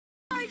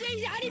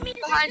Daisy, I didn't mean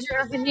to Behind you,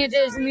 I can hear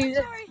Daisy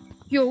music.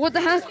 Yo, what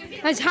the heck?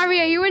 Guys, Harry,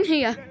 are you in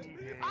here?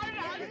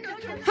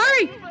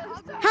 Harry!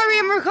 Harry,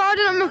 I'm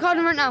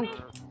recording right now.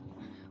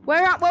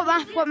 Where at?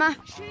 What map?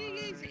 She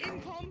is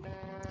in com.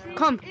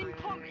 Come. In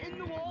com in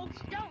the walls.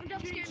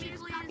 Don't scare me, please.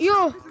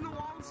 Yo, She's in the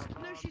walls.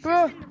 No, she's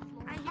bro.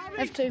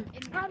 just in the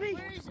F2. Abby.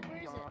 Where is it?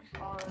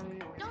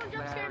 Don't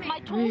jump scare me. My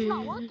tool's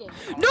not working.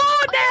 No,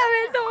 damn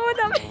it! No,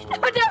 damn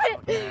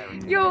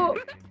it! Yo.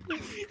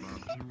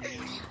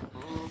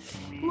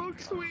 Look,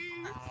 sweet.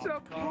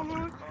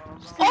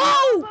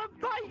 Oh! A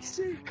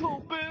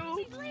bicycle build.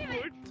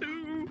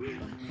 Two.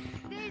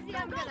 Daisy,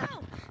 I'm gonna.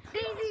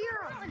 Daisy,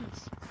 you're on.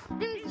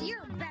 Daisy,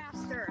 you're a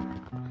bastard.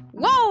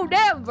 Whoa,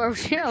 damn, bro.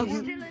 Chill.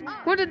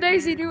 What did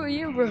Daisy do to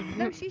you, bro?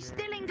 No, she's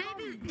stealing.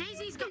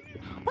 Daisy's go.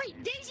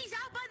 Wait, Daisy's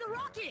out by the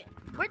rocket.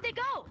 Where'd they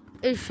go?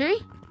 Is she?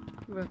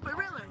 Wait,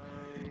 really?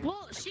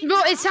 Well, she. No,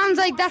 it sounds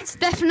like that's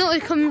definitely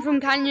coming from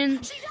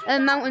canyons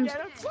and mountains.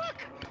 Look,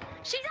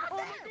 she's out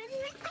there.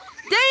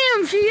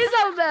 Damn, she is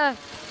out there.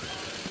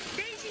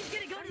 Daisy's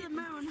gonna go to the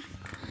moon.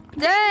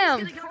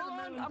 Damn. Hold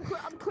on,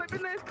 I'm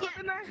clipping this.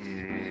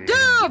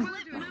 Damn.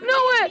 No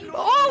way.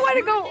 Oh, where'd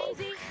it go?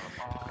 Daisy.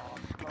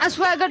 I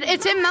swear to God,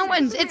 it's in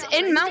mountains. It's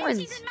in mountains.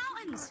 Daisy's in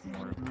mountains.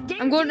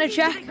 I'm going to Daisy's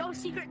check. gonna go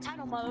secret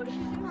tunnel mode.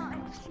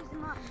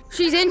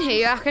 She's in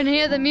here. I can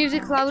hear the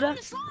music louder.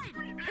 It's on the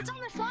slide. It's on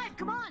the slide.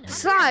 Come on.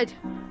 Slide.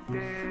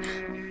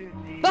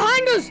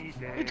 Behind us.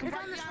 It's on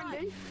the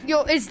slide.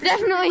 Yo, it's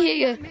definitely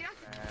here.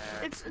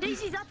 It's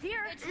Daisy's up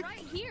here. It's right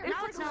here. It's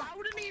No, it's not.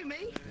 louder than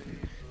me.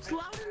 It's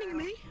louder than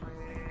me.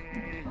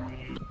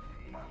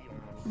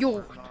 Yo.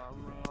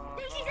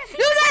 Daisy's Look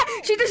at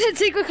that! She just hit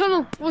secret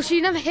tunnel. Well,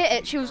 she never hit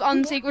it. She was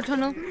on secret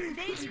tunnel.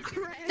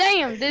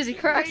 Damn, Daisy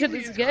cracked at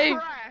this game.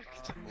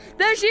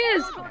 There she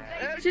is.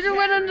 She just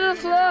went under the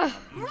floor.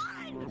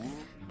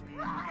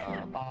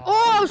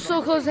 Oh, I was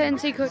so close to hitting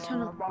secret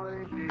tunnel.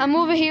 I'm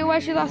over here where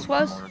she last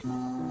was.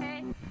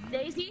 Okay.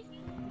 Daisy.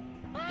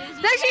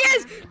 There she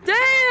is.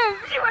 Damn,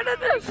 she went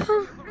under the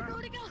floor.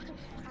 Where'd it go?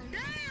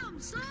 Damn,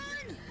 son.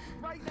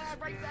 Right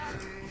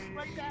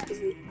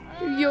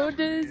there. Yo,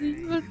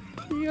 Daisy.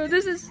 Yo,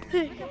 this is.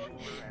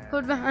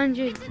 Hold behind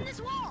you. It's in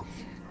this wall.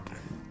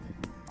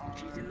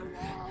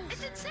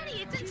 It's in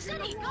city. It's in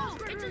city. Go.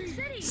 It's in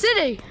city.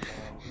 City.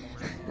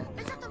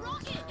 It's at the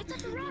rocket. It's at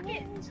the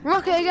rocket.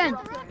 Rocket again.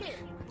 Rocket.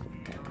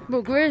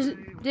 But where's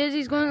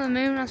Daisy's going to the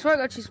moon? I swear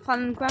to God, she's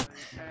planning crap.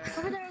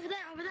 Over there.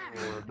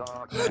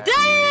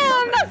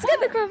 Damn, that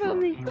scared the crap out of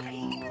me.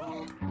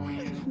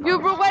 Yo,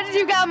 bro, where did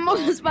you get a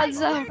mother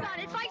Spencer?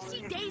 If I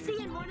see Daisy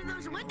in one of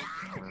those windows.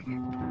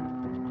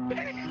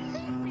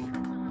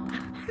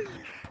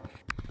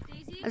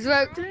 I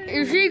swear,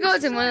 if she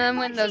goes in one of them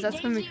windows, that's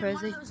gonna be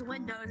crazy.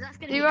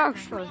 You are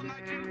sure?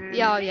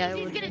 Yeah, yeah, it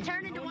She's would. gonna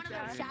turn into one of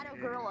those shadow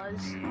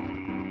gorillas.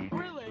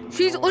 Really?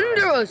 She's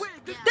under us.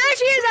 There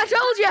she is, I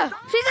told you.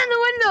 She's in the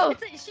window.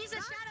 She's a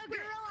shadow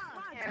gorilla.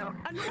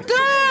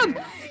 Damn!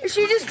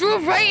 She just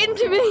drove right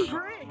into me.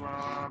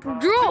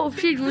 Drove.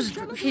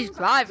 She's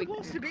driving.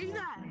 Supposed to be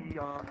there.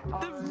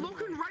 They're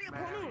looking right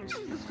upon us.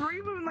 There's three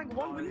of them in like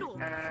one window.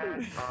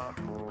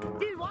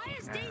 Dude, why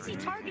is Daisy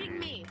targeting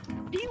me?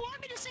 Do you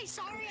want me to say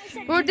sorry? I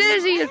said. Well,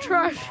 Daisy, you're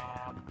trash.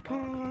 I'm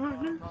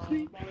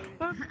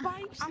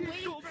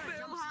waiting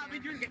for Harvey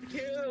to get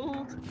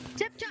killed.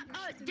 Tiptoe,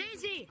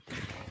 Daisy.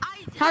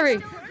 Harry. I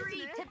still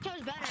agree.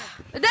 Tiptoe's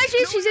better. There she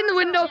is. She's in the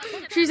window.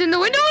 She's in the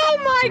window. Oh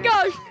my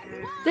gosh.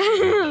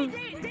 Damn.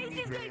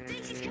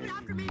 Daisy's coming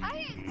after me. I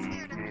ain't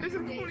scared of her. There's a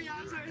funny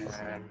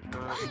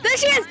answer. There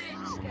she is.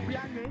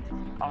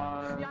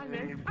 Behind me.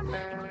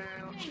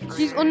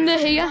 She's under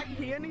here.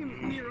 Here,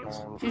 near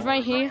us. She's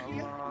right here.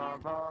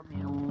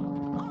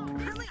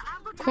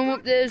 Come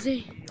up,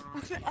 Daisy.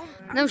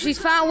 No, she's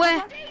far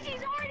away.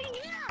 Daisy's already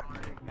here.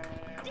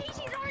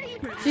 Daisy's already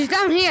here. She's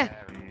down here.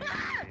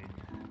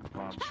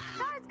 Guys,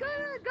 go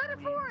to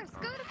forest.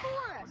 Go to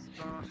forest.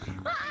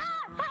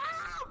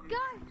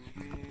 Guys.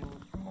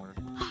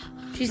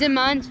 She's in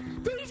mine.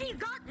 Daisy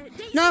got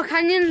Daisy No, got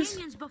canyons.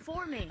 Canyons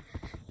before me.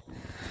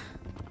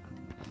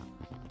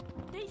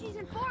 Daisy's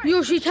in forest.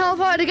 Yo, she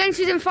teleported again.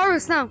 She's in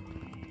forest now.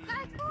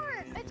 Guys,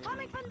 forest. It's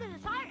coming from the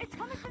side. It's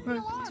coming from the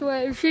alarm. So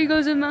if she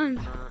goes in mine,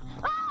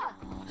 Ah!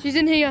 she's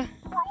in here.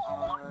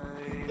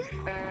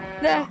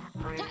 There.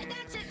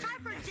 That's it.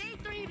 Time for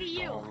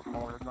J3VU.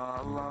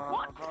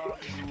 What?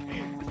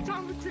 It's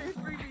time to take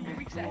 3D,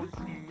 makes sense.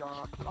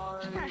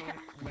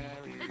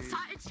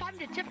 It's time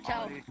to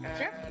tiptoe.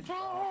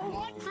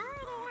 Tiptoe through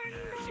the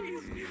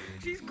window.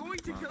 She's going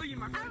to kill you,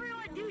 my friend.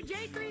 Everyone do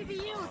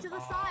J3VU to the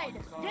side.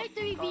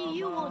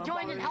 J3VU will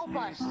join and help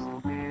us.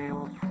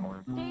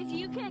 Daisy,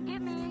 you can't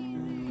get me.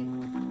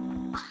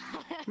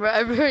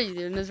 Right, where are you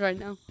doing this right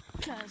now?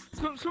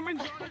 Someone's on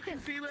it,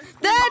 feel it.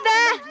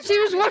 There. She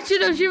was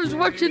watching us. She was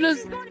watching us.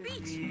 Daisy's going to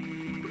beach.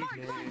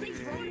 Come on,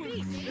 Daisy's going to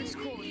beach. It's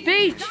cool.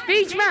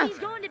 Beach, man. Daisy's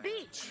going to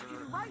beach.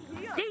 Right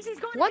here. Daisy's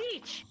going What? to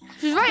beach.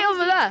 She's right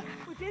over there.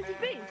 With Daisy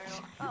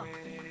Beach. Oh.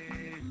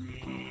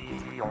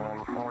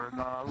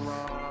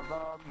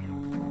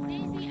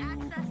 Daisy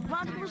accessed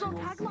Vladimir on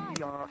tagline.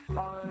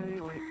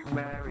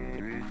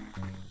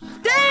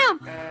 Damn!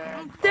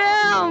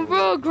 Damn,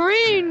 bro,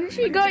 Green.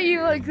 She got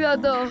you like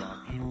that though.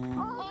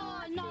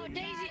 Oh no,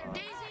 Daisy,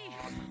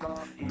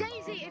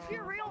 if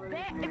you're real,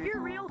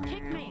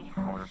 kick me.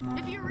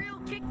 If you're real,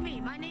 kick me.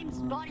 My name's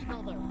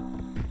Bodybuilder.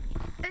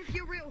 If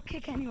you're real,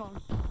 kick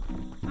anyone.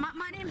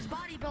 My name's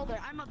Bodybuilder.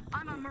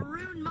 I'm a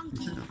maroon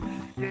monkey.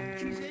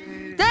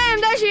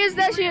 Damn, there she is.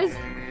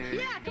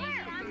 Yeah, come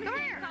here.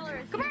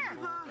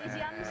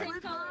 Daisy, I'm the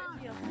same color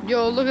as you.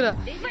 Yo, look at her.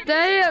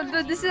 Damn,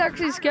 this is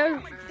actually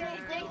scary.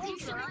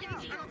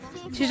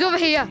 She's over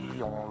here.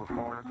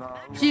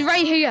 She's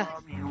right here.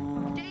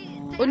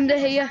 Under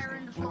here.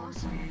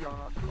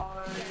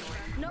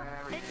 No,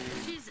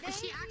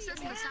 she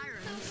accessed the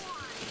sirens.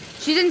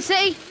 She's in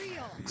city.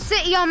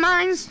 City on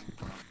mines.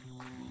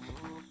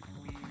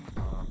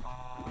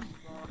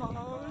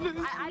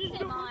 I'd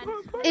say mine.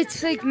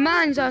 It's like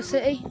mines our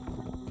city.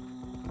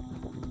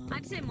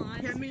 I'd say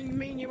mine. Yeah,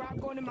 me and you are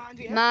going to mind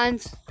you.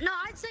 Mines. No,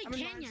 I'd say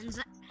canyons.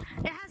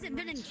 It hasn't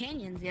been in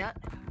canyons yet.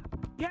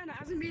 Yeah, no, it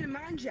hasn't been in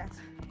mind yet.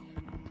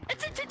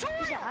 It's a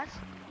tutorial.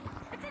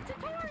 It's a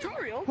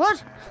tutorial.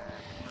 What?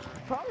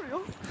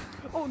 Tutorial?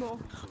 Oh no.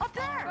 Up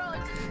there. Bro,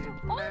 it's a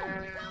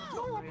tutorial.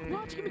 No,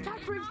 watch, give me tag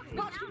freeze.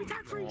 Watch, give me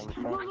tag freeze.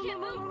 No.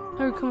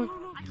 Hurry, come on.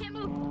 I can't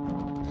move.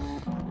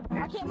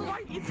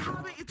 Right, it's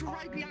Harry, it's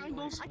right behind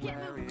us. I can't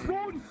move.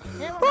 Run.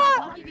 What?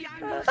 Right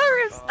behind us.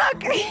 Hurry, I'm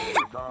stuck. I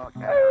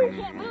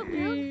can't move,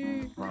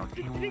 dude.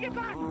 Did we get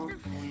back?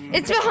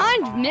 It's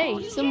behind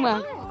me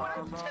somewhere.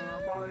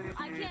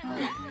 I can't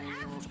move.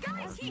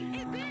 Guys,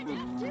 it banned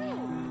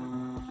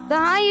F2.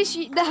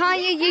 The higher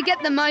you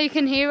get, the more you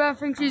can hear her. I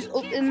think she's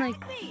up in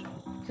like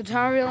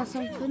tutorial or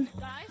something.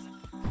 Guys.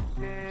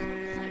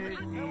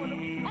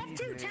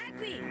 F2, tag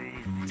me.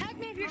 Tag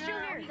me if you're still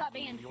here. You got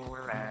banned.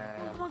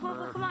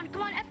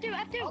 Come on, F2.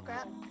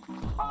 Okay.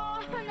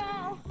 Oh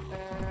no.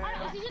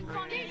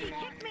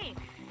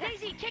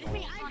 Daisy, kick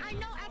me. I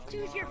know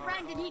F2's your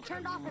friend and he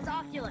turned off his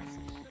Oculus.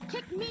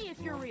 Kick me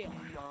if you're real.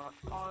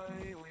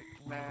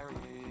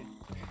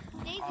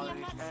 Daisy,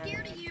 I'm not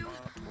scared of you.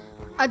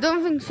 I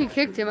don't think she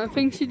kicked him. I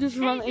think she just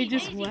ran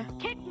ages away.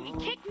 Kick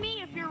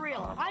me if you're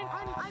real. I'm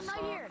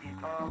right here.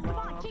 Come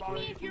on, kick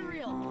me if you're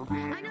real.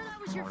 I know that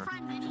was your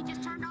friend and he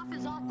just turned off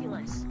his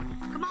Oculus.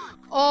 Come on.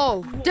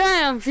 Oh,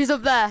 damn, she's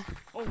up there.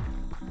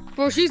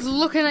 Bro, she's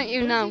looking at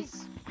you now.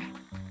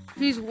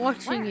 She's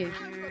watching you.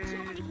 Oh,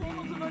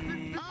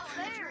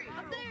 there,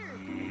 up there.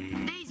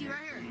 Daisy,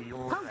 right here.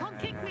 Come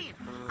kick me.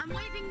 I'm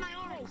waving my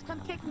arms.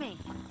 Come kick me.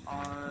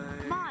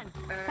 Come on,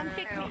 come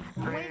kick me.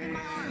 I'm waving my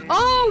arms.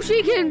 Oh,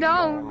 she came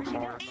down.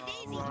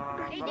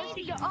 Hey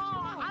Daisy. Oh,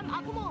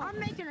 come on. I'm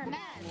making her mad.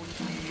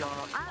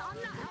 I'm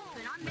not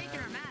helping. I'm making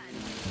her mad.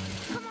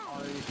 Come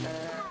on.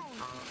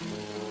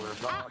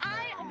 I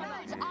am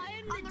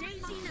the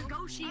Daisy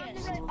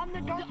negotiator. I am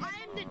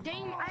the Daisy.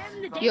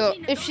 Yo,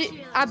 if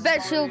she, I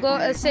bet she'll go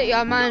to city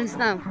on mines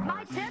now.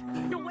 My tip,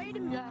 the way to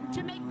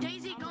make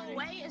Daisy go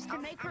away is to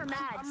make her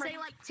mad. Say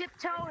like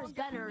tiptoe is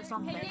better or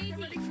something. Hey,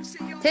 Daisy.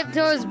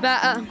 Tiptoe is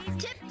better.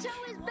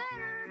 Tiptoe is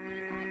better.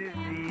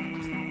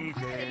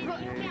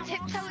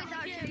 Tiptoe is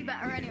actually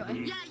better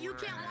anyway. Yeah, you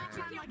can't walk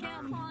around like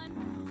him.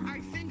 I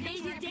think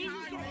Daisy's really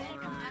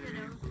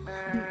competitive.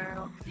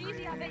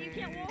 Daisy, I bet you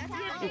can't walk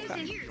around.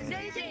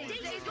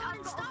 Daisy's got a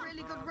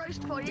really good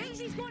roast for you.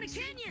 Daisy's going to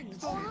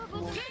canyons.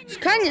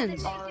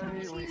 Canyons.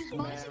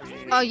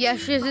 Oh yeah,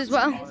 she is as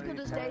well.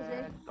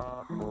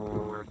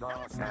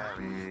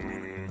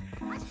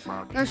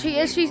 No, she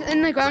is. She's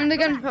in the ground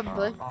again,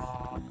 probably.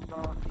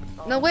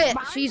 No, wait.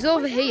 She's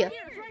over here.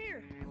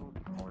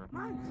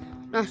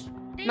 No,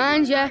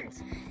 mines, yeah.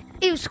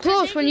 It was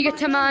close when you get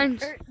to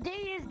mines.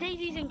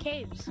 Daisy's in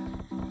caves.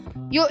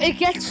 Yo, it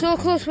gets so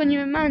close when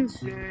you're in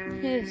mines.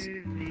 Yes.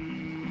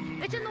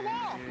 It's in the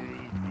wall.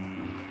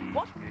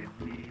 What?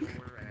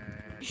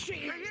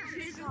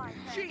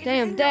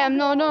 Damn,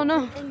 no.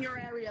 In your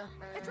area.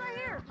 It's right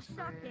here.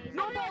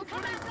 No,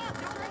 come back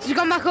up. She's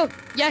gone back up.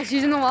 Yeah,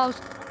 she's in the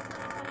walls.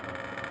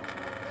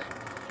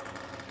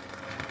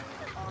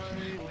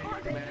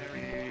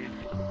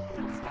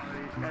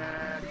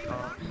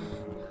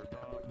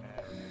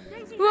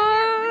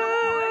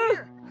 Whoa!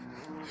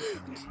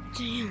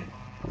 Damn.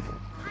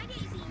 Hi,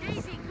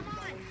 Daisy, come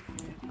on.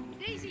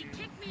 Daisy,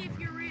 kick me if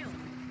you're real.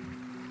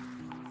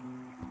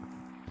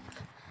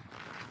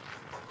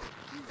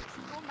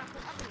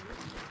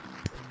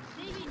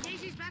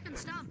 Daisy's back in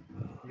stump.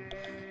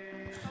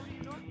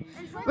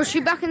 Was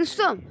she back in the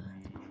stump?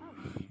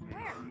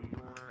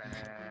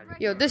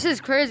 Yo, this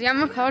is crazy.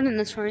 I'm recording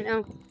this right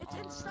now. It's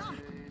in stump.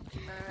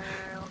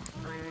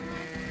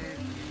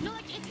 No,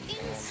 like it's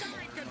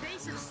inside the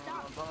base of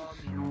stump.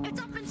 It's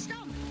up in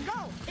stump.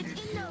 Go. It's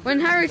in the. When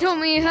Harry told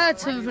me he heard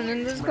something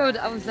in Discord,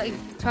 I was like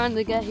trying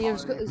to get here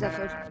as quick as I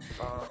could.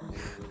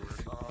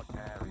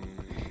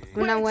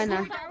 When I went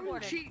now.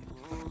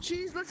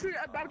 She's literally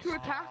about to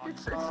attack.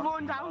 It's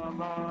slowing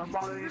down.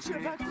 It's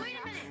literally about to... Wait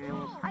a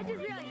minute. I just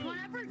realized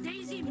whenever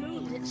Daisy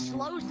moves, it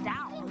slows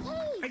down.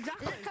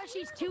 Exactly. Is it because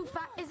she's too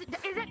fast? Is it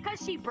because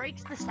she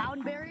breaks the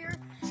sound barrier?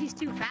 She's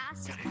too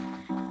fast.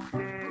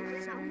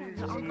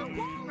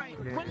 Right.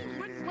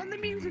 When the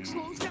music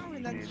slows down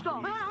and then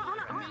stops.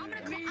 I'm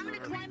gonna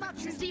climb up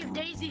to see if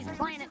Daisy's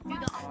playing it through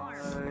the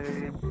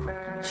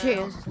alarm.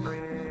 Cheers. Oh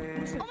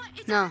my,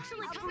 it's No.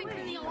 actually coming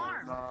through the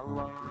alarm.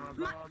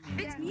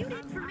 It's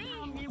muted for me.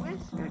 I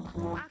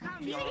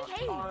can't mute it.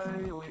 Hey.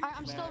 Alright,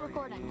 I'm still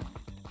recording.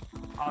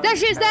 There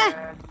she is,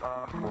 there!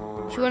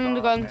 She went on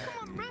the ground.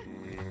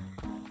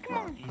 Come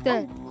on.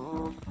 There.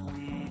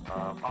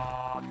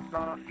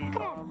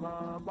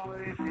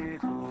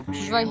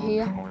 She's right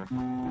here.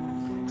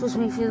 Trust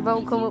me, she's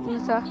about to come up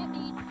and attack.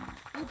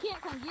 You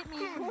can't come get me,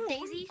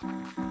 Daisy.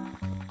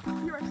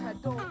 You're a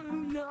sad dog.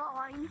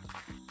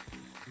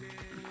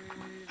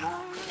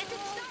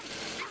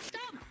 It's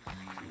stump.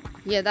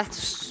 Yeah, that's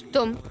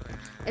stump.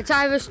 It's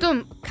either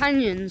stump,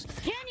 canyons.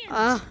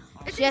 Canyons.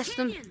 It's Yes, in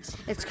stump. canyons.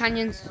 It's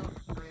canyons.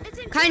 It's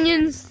in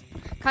Canyons.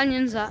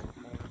 Canyons, that.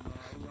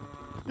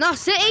 No,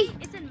 city.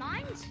 It's in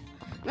mines.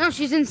 No,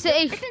 she's in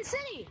city. It's in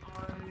city.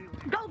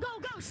 Go, go,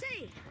 go,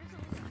 city.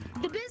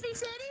 The busy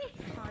city.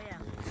 Oh yeah.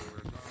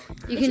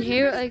 You can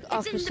hear it like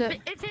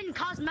opposite. It's in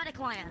cosmetic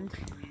land.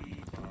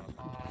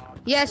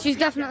 Yeah, she's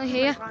definitely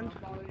here.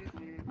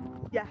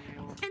 Yeah.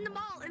 In the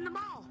mall. In the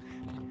mall.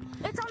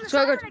 It's on the So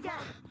side good. again.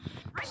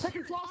 Right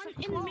Second floor,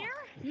 in the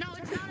mirror? No,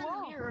 it's not in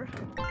the mirror.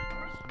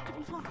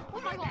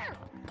 Oh my god.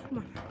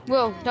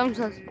 Whoa,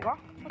 downstairs.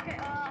 Okay,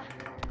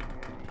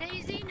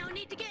 Daisy, no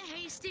need to get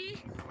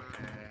hasty.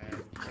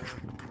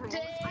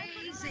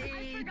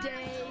 Daisy, don't get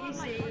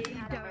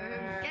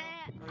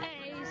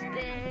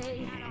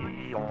hasty.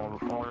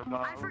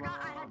 I forgot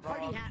I had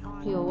party hat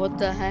on. Yo, what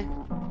the heck?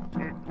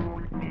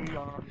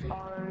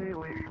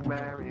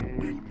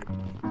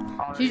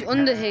 She's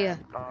under here.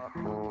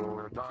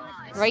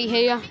 Right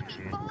here.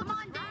 Come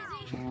on,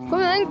 Daisy.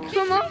 Come on,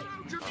 come on.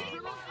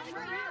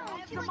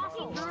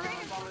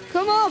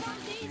 Come up.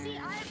 Daisy,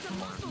 I have the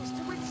muscles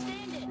to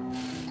withstand it.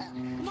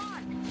 Come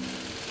on.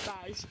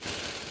 Guys.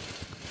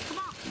 Come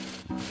on.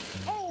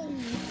 Oh.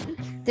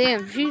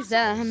 Damn, she's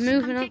there. I'm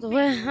moving out the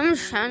way. I'm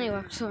shiny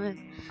rocks with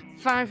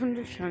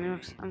 500 shiny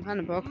rocks. I'm kind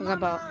of broke because I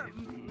bought.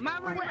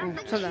 Mama, Oh, I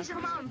think so she there. should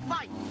come out and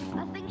fight.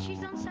 I think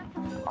she's on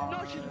second.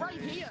 No, she's right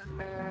here.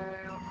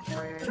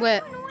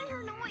 Where? Annoy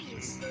her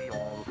noise.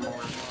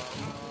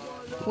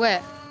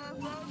 Where?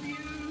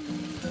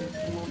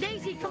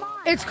 Daisy, come on.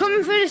 It's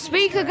coming through the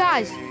speaker,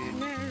 guys.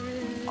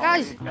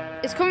 Guys,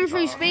 it's coming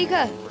through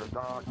speaker.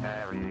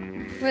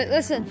 Wait,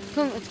 listen.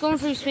 Come, it's going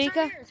through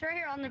speaker. It's right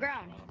here on the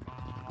ground.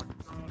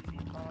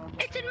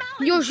 It's in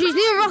mountains. Yo, she's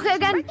near rocket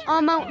again. Oh,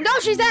 mount. No,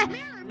 she's there.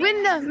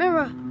 Window,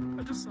 mirror.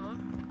 I just saw it.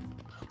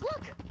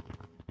 Look.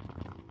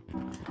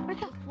 Right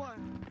there. What?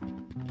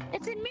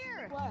 It's in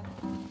mirror. What?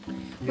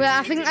 Wait,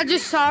 I think I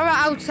just saw her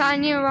outside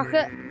near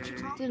rocket.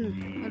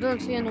 Didn't. I don't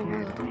see her no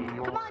more.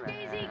 Come on,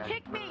 Daisy,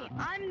 kick me.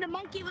 I'm the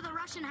monkey with a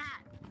Russian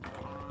hat.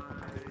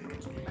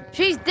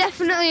 She's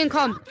definitely in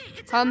com. Rocket.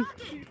 It's Com. at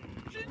Rocket.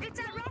 It's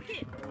at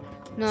Rocket.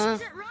 No.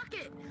 She's at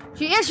Rocket.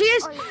 Yeah, she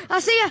is. I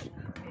see her.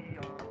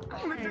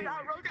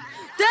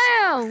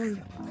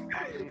 Down.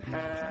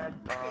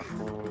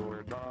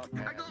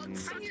 I got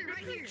such a good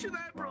picture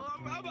there, bro.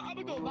 I'm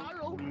gonna go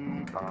viral.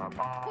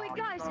 Wait,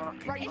 guys,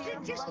 is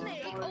it just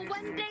me? Or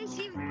when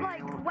Daisy,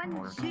 like,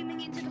 when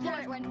zooming into the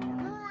forest,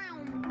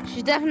 when...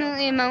 She's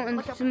definitely in mountains.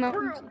 Like a She's in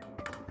mountains.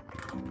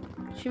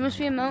 She must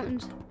be in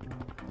mountains.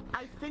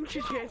 I think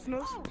she's chasing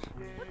us.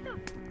 What the?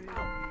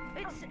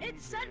 Oh,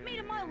 it sent me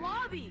to my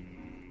lobby.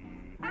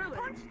 I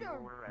punched her.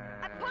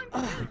 I punched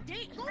her.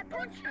 I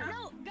punched her.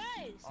 No,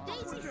 guys,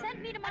 Daisy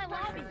sent me to my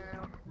lobby.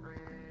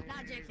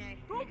 Not JK.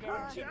 It did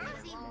it.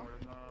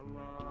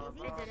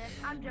 It did it.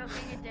 I'm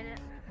joking. It did it.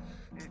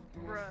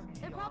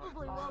 Bruh. It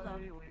probably will though.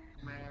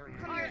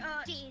 Alright,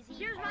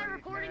 here's my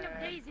recording of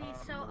Daisy.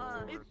 So,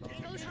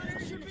 Ghost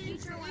Hunters in the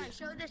future, when I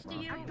show this to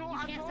you, you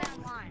can't say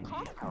I'm lying.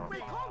 Come.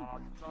 Wait,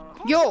 come.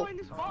 Yo. Come in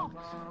this box.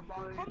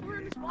 Come we're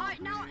in this box.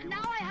 Alright, now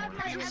I have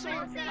my just saw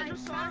evidence it. that I I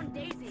just saw found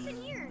Daisy. It's in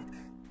here.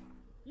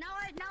 Now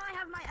I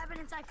have my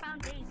evidence I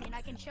found Daisy, and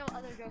I can show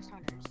other Ghost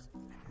Hunters.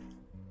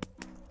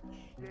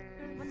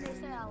 But they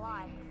say I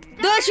lie.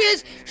 There she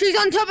is. She's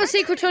on top of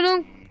secret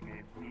tunnel.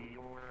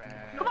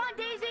 Come on,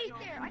 Daisy!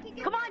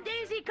 Come on,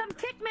 Daisy, come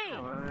kick me!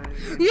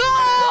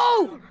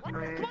 Yo! Come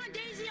on,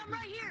 Daisy, I'm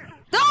right here!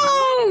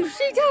 No!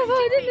 She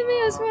teleported into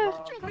me, I swear.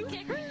 Come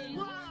kick me!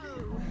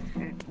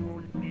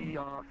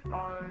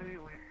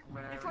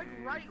 It's like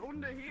right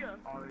under here.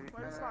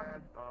 Where's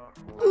that?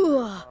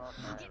 Ugh.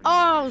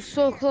 Oh,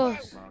 so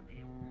close.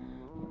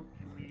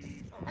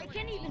 I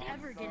can't even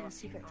ever get in a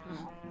secret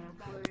tunnel.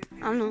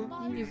 I don't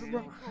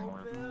know.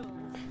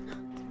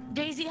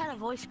 Daisy had a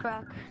voice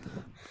crack.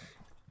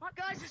 What,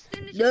 guys? As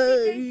soon as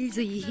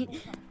Daisy.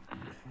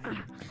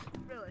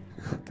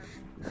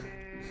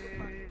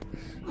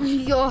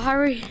 Really? Yo,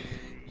 Harry.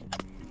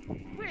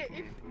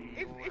 Wait,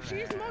 if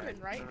she's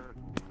modding, right?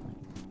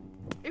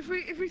 If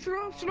we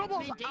throw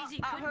snowballs Wait, Daisy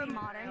at could her, be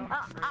modding.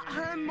 at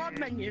her mod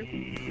menu,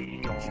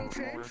 she'll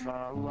change. We throw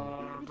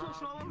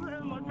snowballs at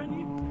her mod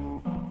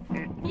menu.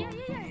 Yeah.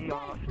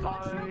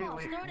 Collect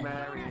snowballs. Throw it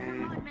at her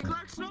mod menu.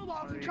 Collect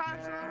snowballs and try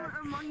to throw them at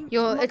her mod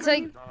Yo, mod it's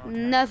menu. like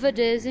never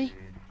Daisy.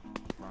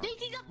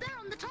 Daisy's up there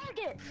on the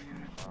target.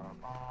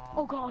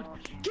 Oh God.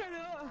 Get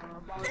her!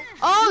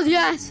 Oh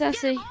yes, I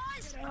see.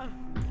 Guys. Get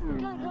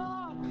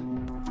her!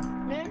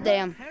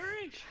 Damn.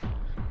 Harry!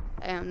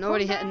 Damn,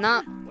 nobody hitting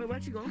that. Wait,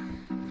 where'd she go?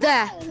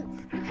 There.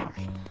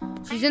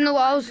 She's in the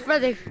walls,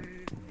 ready.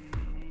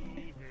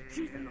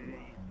 Daisy's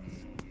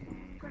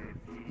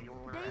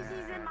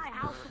in my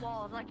house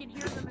walls. I can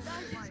hear them in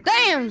my life.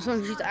 Damn,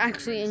 son, she's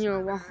actually in your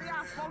wall.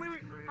 Yeah, follow me.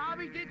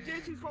 Harvey,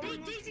 Daisy's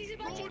following us. Daisy's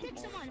about to kick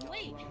someone.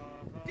 Wait.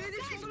 Daisy's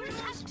Guys, following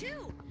where's us.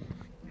 F2?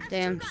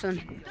 Damn, F2 son.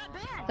 got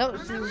bad. That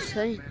was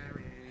insane.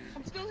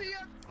 I'm still here.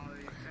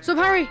 So,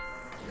 Harry.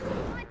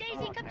 Come on,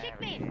 Daisy, come kick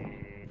me.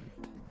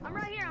 I'm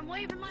right here. I'm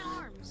waving my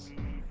arms.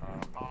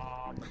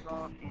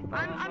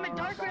 I'm a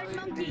dark red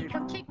monkey.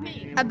 Come kick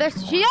me. I bet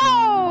she.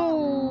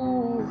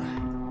 Oh!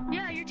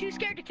 Yeah, you're too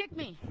scared to kick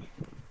me.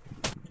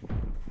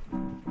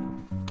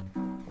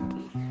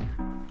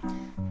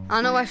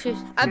 I know where she's.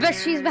 I bet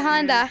she's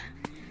behind there.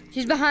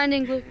 She's behind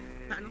England.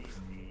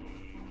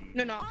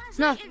 No.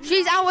 Honestly, No, if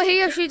she's out of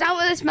here. She's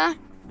out of this map.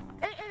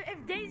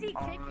 If Daisy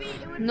kicked me,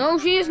 it would. No,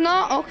 she is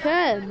not.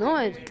 Okay,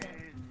 no.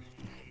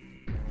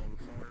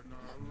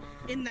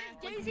 In there.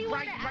 If Daisy were to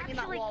right in that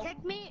actually wall.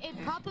 kick me, it'd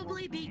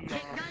probably be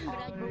kick gun, but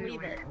I'd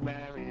believe it.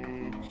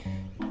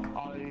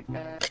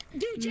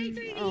 Dude, J3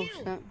 to Oh, you.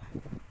 shit.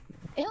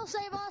 He'll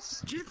save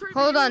us.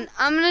 Hold on.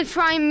 I'm gonna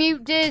try and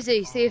mute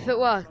Daisy. See if it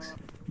works.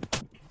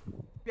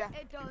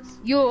 It does.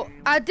 Yo,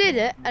 I did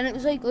it, and it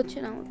was like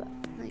glitching out a bit.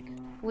 Like,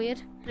 weird.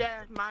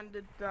 Yeah, man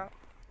did that.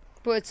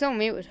 But it still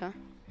muted her.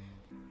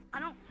 I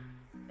don't.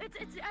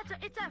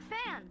 It's a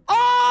fan.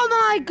 Oh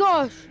my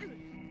gosh!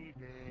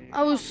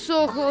 I was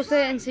so close to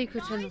hitting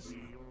secret tunnel. Is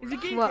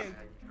it game What? king?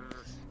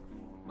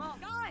 Well,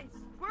 guys,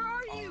 where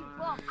are you?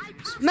 Well, I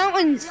passed.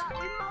 Mountains! In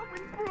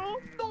mountains, bro.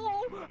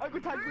 No. I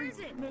could type Where green. is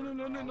it? No.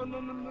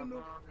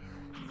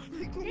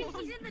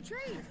 Daisy's in the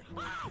trees.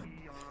 No,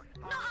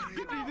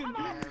 I'm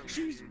out.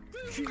 She's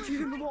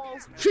in the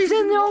walls. She's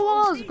in your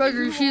walls,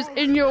 Gregory. She's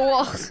in your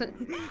walls.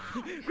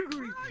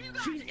 Gregory,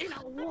 she's in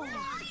our walls. Where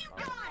are you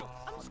guys?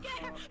 I'm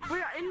scared. We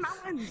are in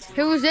mountains.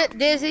 Who is it?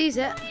 Daisy's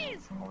it.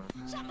 Please,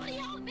 somebody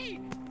help me.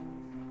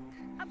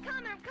 I'm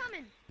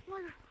coming.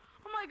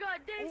 Oh my God,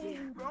 Daisy.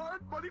 Oh God,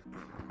 buddy.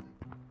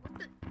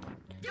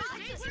 Dude,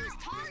 Daisy was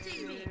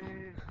taunting me.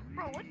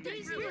 Bro, what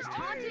Daisy was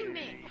taunting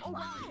me. Oh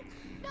God.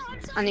 No,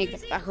 I'm sorry, I need to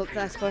Daisy. get back up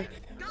there quick.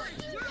 Guys,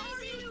 where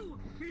are you?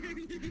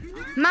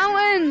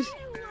 Mountains!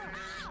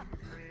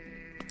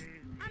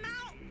 I'm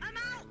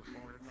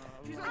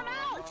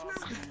out.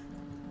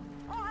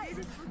 Oh, hey, is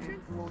it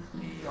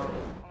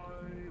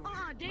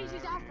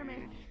Daisy's after me.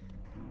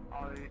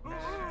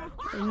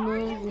 Where are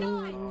you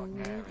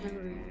going?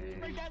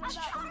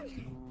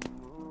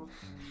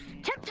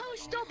 Tiptoe's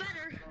still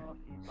better.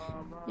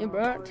 Yeah,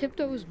 bro.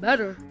 Tiptoe's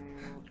better.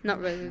 Not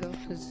really though,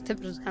 because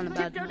Tiptoe's kind of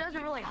bad. Tiptoe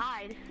doesn't really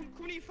hide.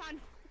 Come here, fan.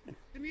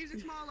 The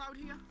music's more loud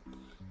here.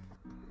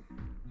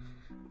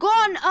 Go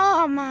on!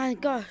 Oh my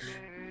gosh.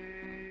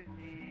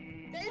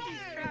 Daisy's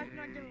trash,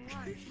 not gonna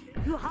lie.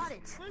 You had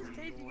it. Where's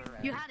Daisy?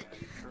 You had it.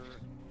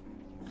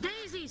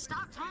 Daisy,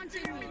 stop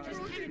taunting me.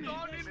 Just kick me.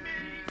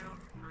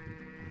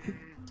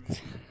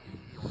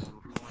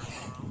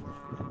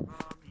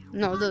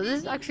 No, though,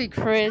 this is actually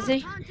crazy.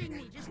 Stop taunting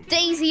me. Just kick me.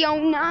 Daisy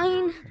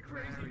 09.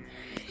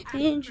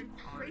 Crazy.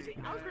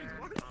 I was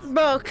crazy.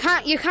 Bro,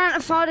 you can't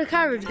afford a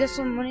carriage. Get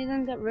some money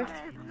then get rich.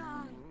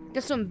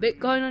 Get some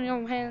Bitcoin on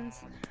your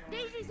hands.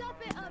 Daisy's up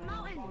at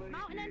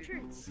mountain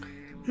entrance.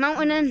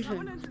 Mountain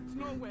entrance.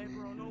 No way,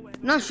 bro. No way.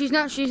 No, she's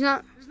not. There's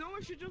no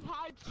way she just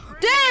hides.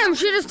 Damn,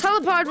 she just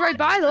teleported right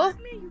by though.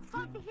 Me, you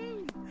fuck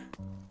buffoon.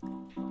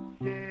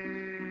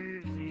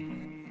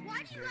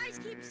 Why do you guys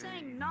keep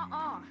saying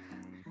nuh-uh?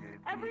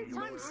 Every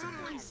time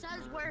someone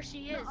says where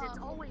she is, it's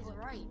always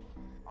right.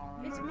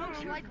 It's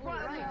most likely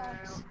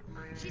right.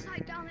 She's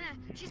like down there.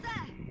 She's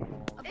there.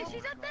 Hey,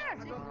 she's up there.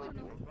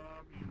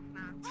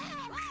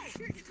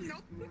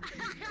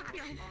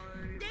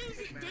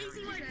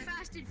 Daisy went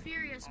Fast and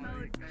Furious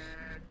mode.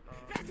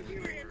 Fast and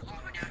Furious. Oh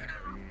my God.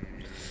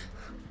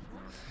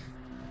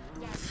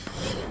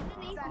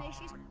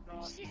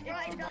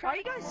 Why are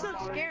you guys so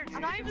scared? It's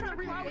not even a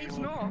real place,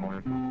 no.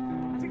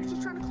 I think it's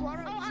just trying to claw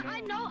her. Oh,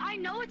 I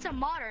know it's a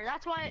modder.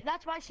 That's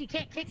why she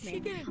can't kick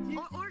me.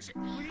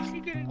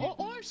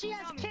 Or she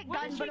has kick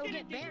gun, but it'll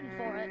get banned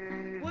for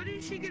it. What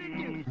is she gonna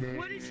do?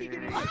 What is she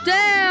gonna do?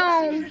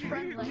 Damn. She's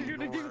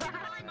gonna do that.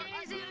 Come on,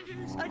 Daisy.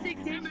 I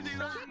think Daisy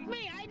Kick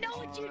me. I know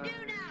what you do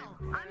now.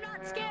 I'm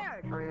not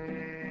scared.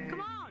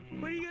 Come on.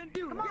 What are you gonna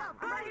do? Come on.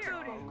 Come right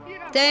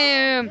here.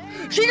 Damn.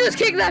 She just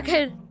kicked that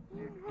kid.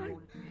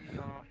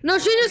 No,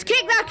 she just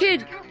kicked that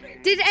kid.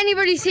 Did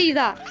anybody see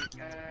that?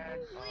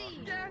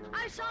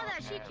 I saw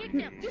that. She kicked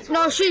him.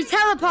 No, she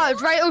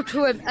teleported right up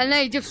to him and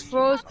then he just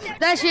froze.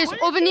 There she is,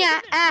 up in the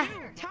air.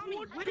 Tell me,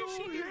 What is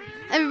she doing?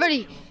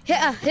 Everybody, hit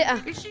her, hit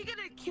her. Is she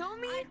gonna kill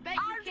me? I bet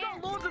you I've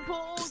can. got loads of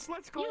portals.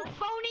 Let's go. You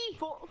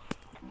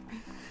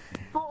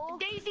phony.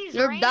 Daisy's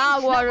You're range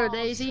dog water,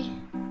 snowballs. Daisy.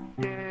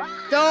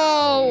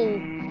 Go!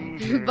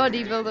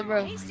 Bodybuilder,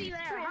 bro. Daisy there,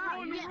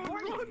 huh? You get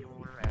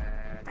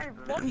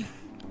horny.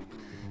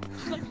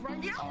 She's like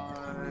right here.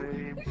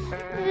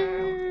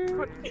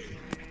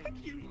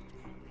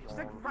 She's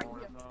like right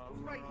here.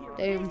 Right here.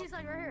 Damn, Daisy's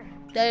like right here.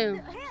 damn.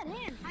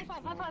 Hand. High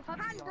five, high five,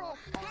 hand, bro.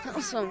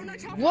 Awesome.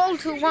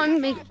 Walter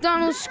 1,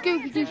 McDonald's,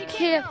 Scooby-Doo, She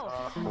Kid. can't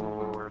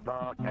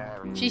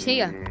go. She's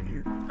here.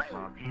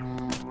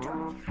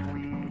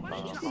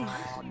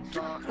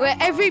 Where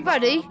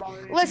everybody,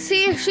 let's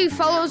see if she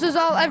follows us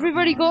all.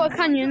 Everybody go to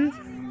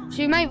Canyon.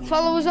 She might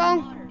follow us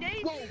all.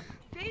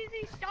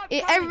 Daisy, stop.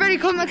 Everybody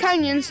come to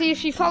Canyon, see if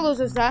she follows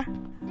us there.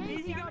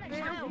 Daisy, I'm gonna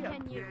chill,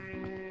 can you?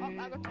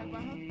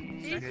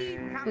 Daisy,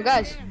 Well,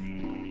 guys,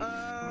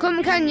 come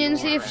to Canyon,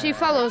 see if she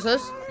follows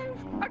us.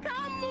 I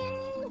can't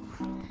move.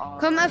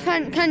 Come to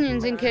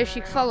Canyons in case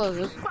she follows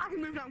us.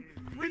 Fucking move now.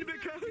 Wait a bit,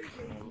 Cody.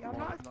 I'm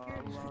not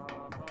scared.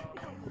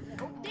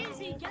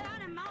 Daisy, get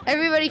out of mountain.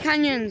 Everybody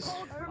Canyons.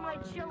 Cold for my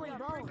chili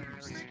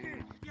bones.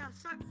 Yeah,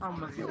 suck.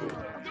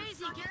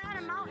 Daisy, get out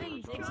of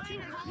mountains. It's too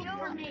cold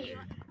for me.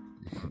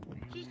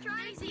 She's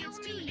trying to kill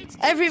me. It's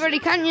Everybody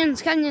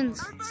Canyons,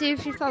 Canyons. See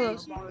if she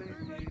follows.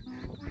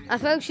 I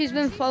feel like she's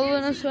been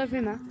following us to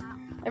every map.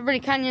 Everybody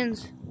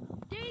Canyons.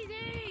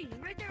 Daisy,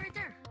 right there, right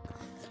there.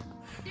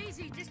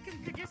 Daisy, just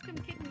come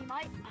kick me,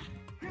 Mike.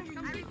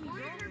 Come kick me, bro.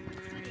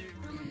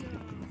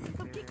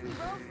 Come kick me,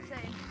 bro.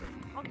 Say,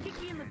 I'll kick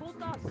you in the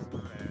both us.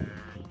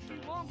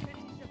 She won't, bitch.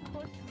 She's a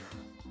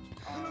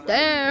pussy.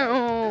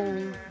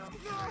 Damn.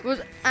 Was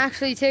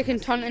actually taking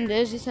taunting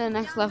Daisy to the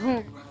next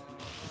level.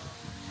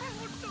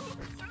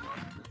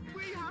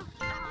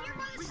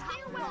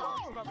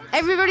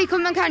 Everybody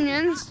come to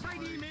Canyons. Right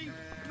near me.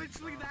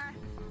 Literally there.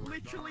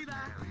 Literally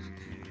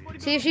there.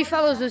 See if she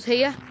follows us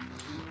here.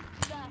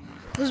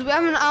 Because we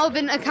haven't all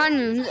been to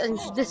Canyons and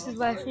this is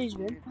where she's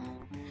been.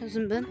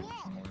 Hasn't been.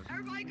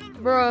 Everybody come to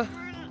Bro.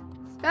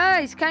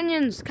 Guys,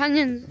 Canyons,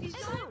 Canyons. It's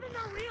not even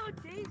a real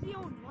Daisy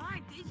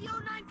 09. Daisy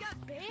 09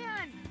 got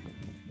banned.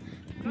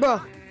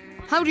 Bro,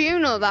 how do you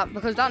know that?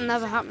 Because that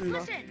never happened, bro.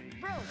 Listen,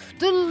 bro.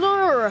 The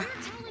lure. You're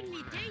telling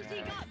me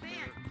Daisy got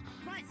banned,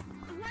 but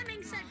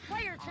Lemming said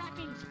player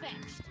tracking's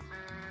fixed.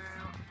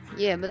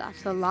 Yeah, but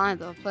that's a lie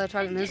though. Player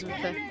tracking isn't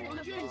And fixed.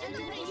 then the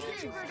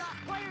YouTuber got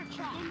player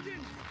tracked.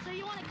 So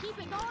you want to keep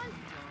it going?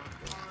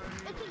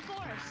 It's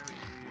enforced.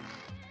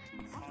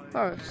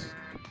 Forest.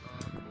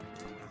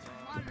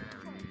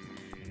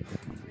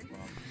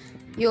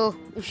 Yo,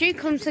 if she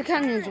comes to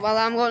Canyons while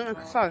I'm going to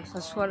the forest, I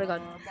swear to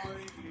God.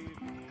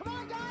 Come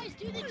on, guys,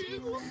 do the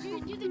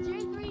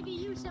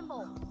J3VU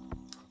symbol.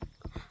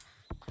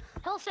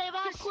 He'll save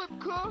us. clip,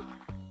 cool.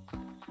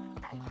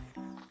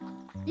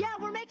 Yeah,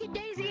 we're making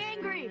Daisy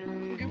angry.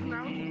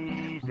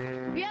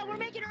 Yeah, we're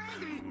making her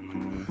angry.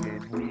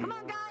 Come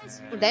on,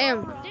 guys.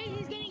 Damn.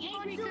 Daisy's getting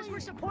angry because we're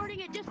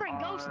supporting a different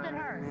ghost than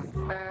her.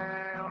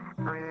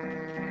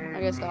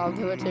 I guess I'll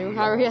do it too.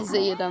 Harry, I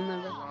see you down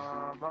there.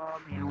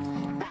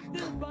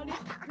 Bro.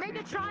 Make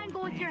a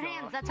triangle with your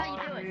hands. That's how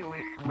you do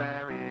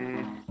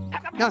it.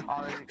 No,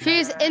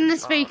 she's in the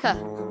speaker.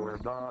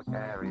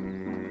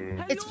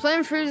 It's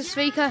playing through the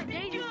speaker.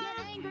 Daisy, get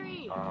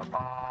angry.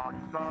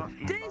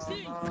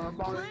 Daisy,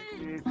 play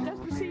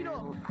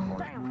Despacito.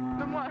 Damn.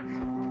 Then what?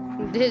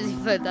 Dizzy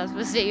for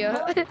Despacito.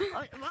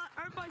 Everybody's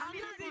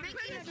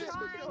Making a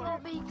triangle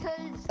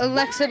because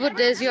Alexa, put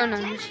Daisy on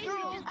her.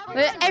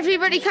 Wait,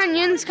 everybody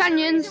Canyons,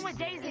 Canyons. with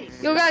Daisy.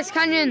 Yo guys,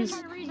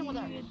 Canyons. Reason with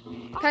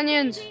her.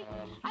 Canyons.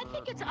 I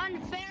think it's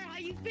unfair how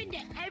you've been to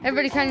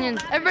Everybody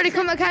Canyons. Everybody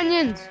come to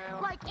Canyons.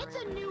 Like, it's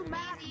a new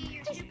map.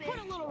 Just put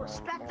a little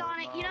respect on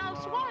it, you know?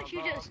 So why don't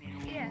you just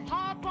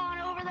hop on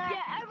over there?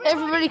 Yeah,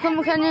 Everybody come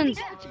to Canyons.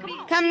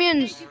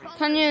 Canyons.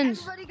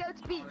 Canyons. Everybody go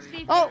to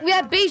beach. Oh, we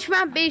have beach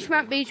map, beach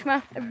map, beach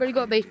map. Everybody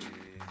go to beach.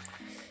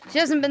 She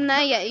hasn't been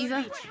there yet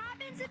either. What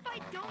happens if I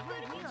don't go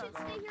to beach and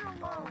stay here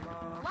alone?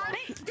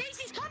 Hey,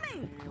 Daisy's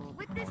coming!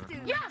 With this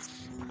dude.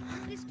 Yes!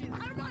 This dude.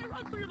 Everybody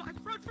run for your life.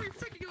 Run for your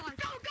freaking life.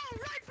 Go, go,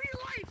 run for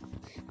your life.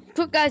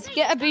 Quick guys,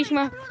 get a beach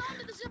map. Everyone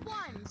onto the zip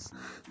lines.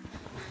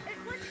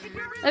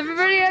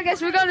 Everybody, I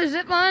guess we got a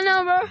zip line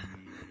now, bro.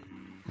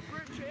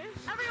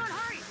 Everyone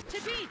hurry!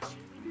 To beach!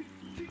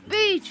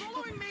 Beach.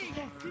 Following me.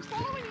 He's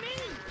following me.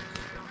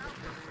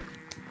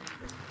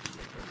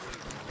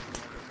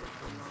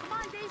 Come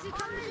on, Daisy,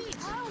 come to the beach.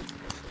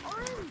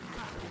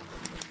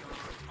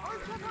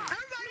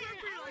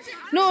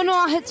 No,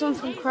 I hit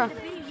something crap.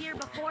 To be here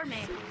before me.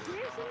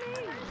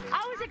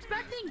 I was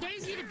expecting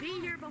Daisy to be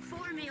here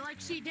before me like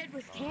she did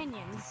with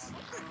Canyons.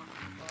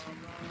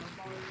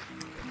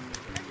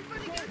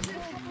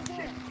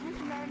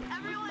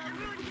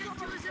 Everyone get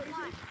to a zip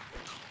line.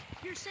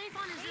 You're safe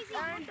on a zip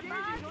line.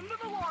 Under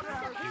the water.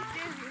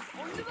 Daisy's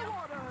under the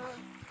water.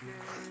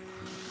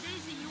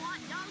 Daisy, you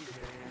want Doug?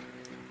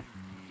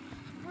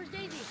 Where's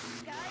Daisy?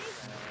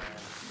 Guys?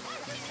 Oh,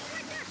 Daisy's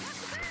right there. Past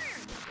the barrier.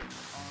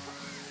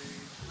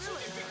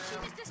 She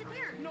just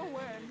disappeared. No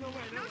way. No,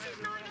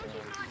 she's not. No,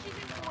 she's not. She's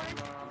in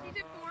forest.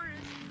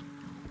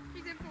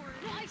 She's in forest.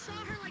 No, I saw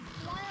her like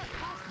fly out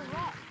past the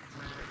rock.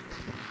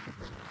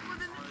 Well,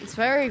 then, It's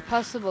very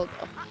possible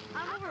though.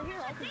 I'm over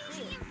here. I can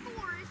see it. In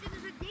forest, and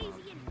there's a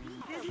Daisy in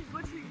beach. Daisy's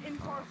literally in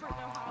forest right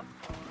now, Hop.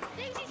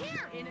 Daisy's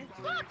here. In it.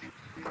 Look.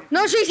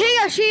 No, she's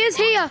here. She is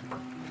here.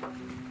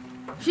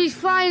 She's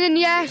flying in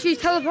the air. She's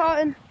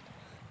teleporting.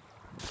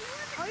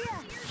 Oh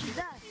yeah, she's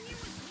there.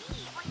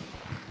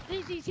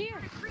 Daisy's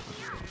here.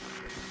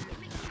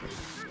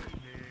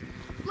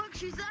 Look,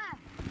 she's there.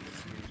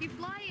 She's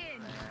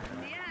flying.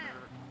 Yeah.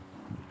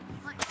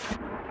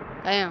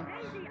 Damn.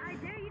 Daisy, I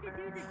dare you to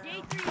do the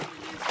day 3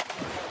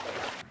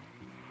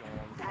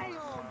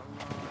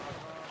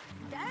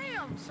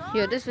 Damn, son.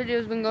 Yeah, this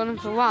video's been going on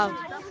for a while,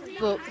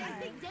 but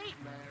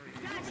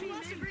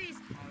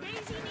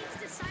Daisy needs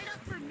to sign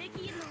up for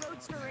Mickey and the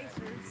Roadster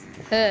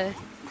Racers.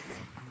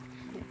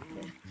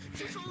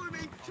 She's following me.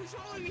 She's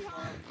following me,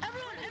 Hop.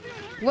 Everyone,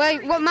 hurry.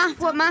 wait, what map?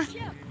 What map?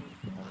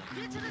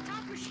 Get to the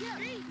top of ship.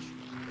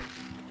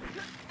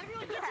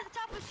 Everyone, get to the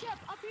top of ship.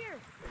 Up here.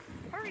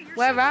 Hurry, you're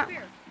Where safe at? up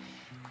here.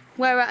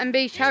 Where at and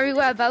beach? Harry,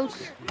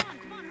 whereabouts?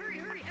 Come on, hurry.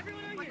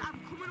 Everyone out here. I'm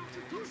coming up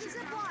to Use the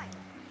zip line.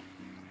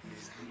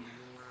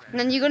 And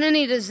then you're gonna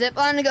need a zip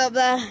line to go up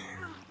there. Well,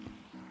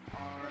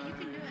 you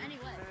can do it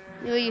anyway.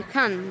 Well, you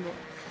can, but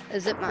a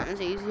zip line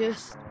is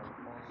easiest.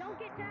 Don't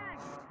get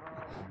tagged.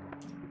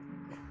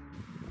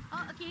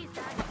 Oh, okay, he's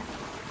tagged.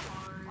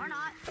 Or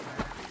not.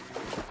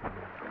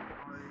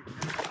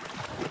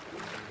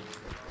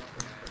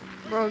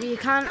 Bro, you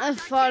can't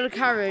afford a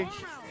carriage.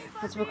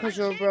 That's because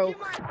you're broke.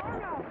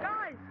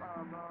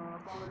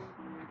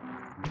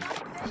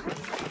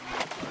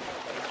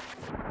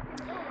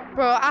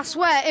 Bro, I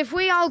swear, if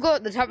we all go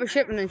at the top of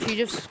ship and then she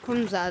just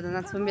comes there, then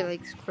that's gonna be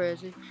like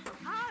crazy.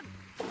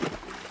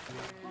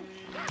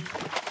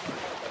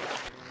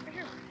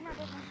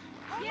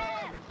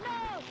 Yeah,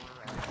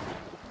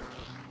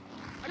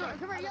 no.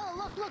 Come here, Yellow,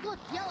 look,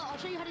 Yellow, I'll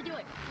show you how to do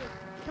it.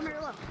 Come here,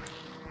 look.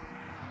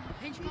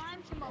 Hinge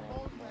climb.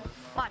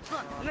 Watch,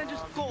 look. And then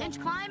just go. Hinge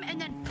climb and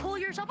then pull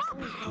yourself up.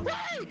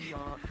 Hey!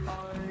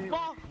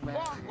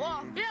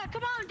 Yeah,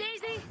 come on,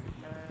 Daisy.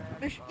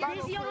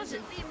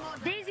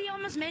 Daisy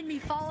almost made me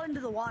fall into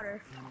the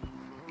water.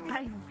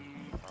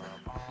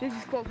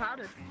 Daisy's cold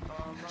hearted.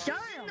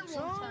 Damn,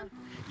 son.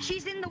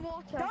 She's in the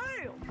water.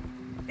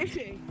 Damn. Is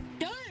she?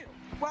 Damn.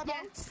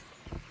 Whereabouts?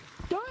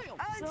 Damn.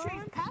 And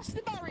she passed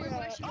the barrier.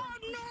 Where's she Oh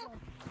going? no!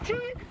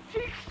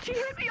 She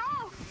hit me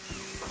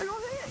off. I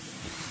got hit.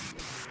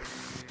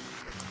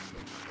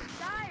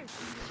 Guys,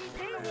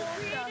 Daisy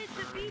created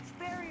the beach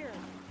barrier.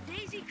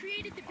 Daisy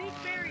created the beach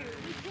barrier.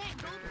 We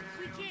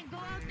can't go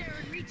out there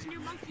and reach New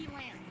Monkey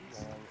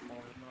Lands.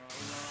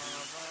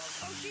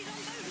 Oh, she's on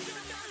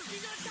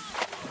top.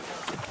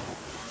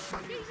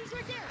 Daisy's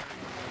right there.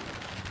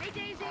 Hey,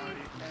 Daisy.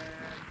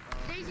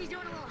 Daisy's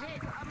doing a little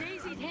hit.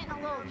 Daisy's hitting a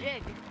little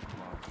jig.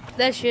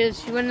 There she is.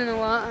 She went in the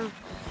water.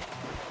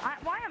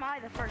 Why am I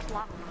the first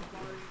lock?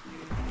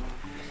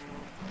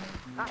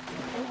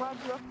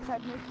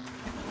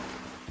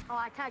 Oh,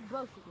 I tagged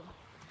both of you.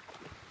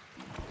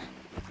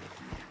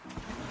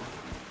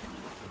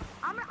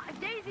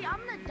 Daisy, I'm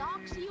gonna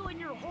dox you and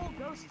your whole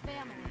ghost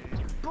family.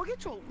 Go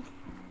get your. Oh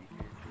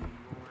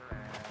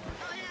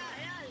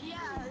yeah.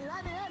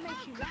 That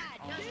makes you mad.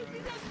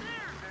 Daisy's up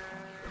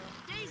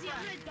there. Daisy,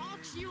 I'm gonna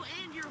dox you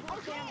and your whole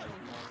family.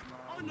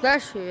 Oh no. There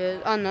she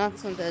is. Oh no,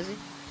 that's not Daisy.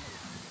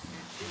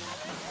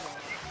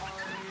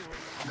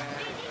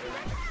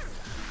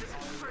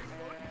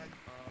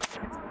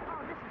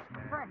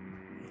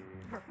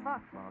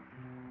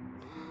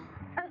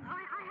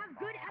 I have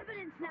good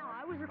evidence now.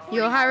 I was recording.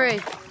 Yo, Harry.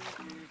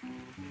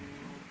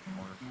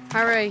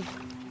 Harry.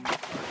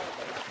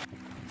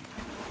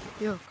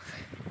 Yo.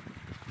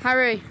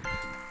 Harry.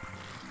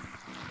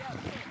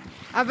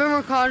 I've been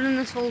recording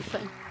this whole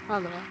thing. By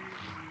the way.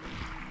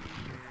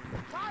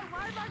 Why have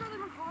I got the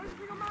recording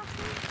thing on my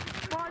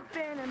screen? Why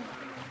banning?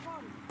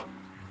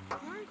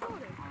 You're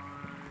recording.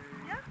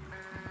 Yeah?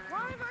 Why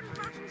have I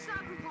just actually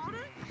stopped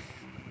recording?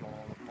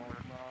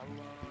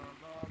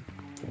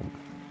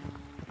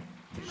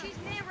 She's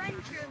near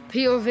Ranger.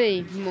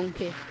 POV,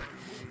 monkey.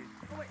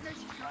 Oh, wait, no,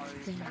 she's not.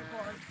 She's not.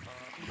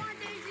 Come on,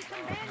 Daisy,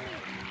 come ban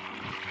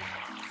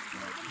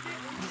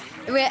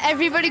me. Wait,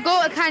 everybody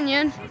go to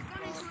Canyon. She's gone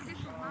into a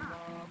different map.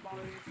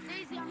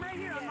 Daisy, I'm right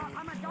here.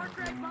 I'm a dark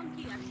red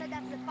monkey. I've said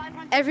that for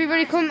 500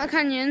 Everybody times. come to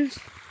Canyons.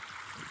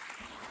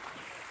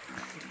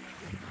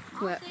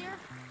 I'll Where? see her.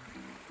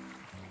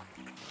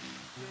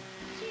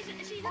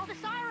 She's at the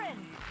siren.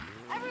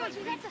 Everyone,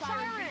 she's at the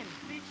siren.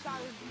 Beach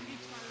siren.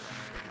 Beach siren.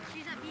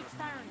 She's at Beach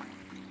Siren.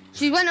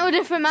 She went to a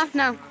different map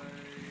now. No,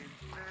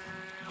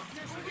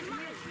 she's in a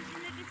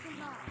different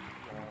map.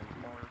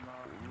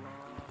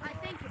 I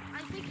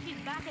think she's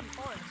back and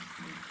forth.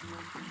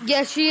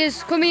 Yeah, she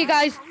is. Come here,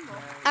 guys.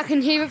 I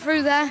can hear it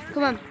through there.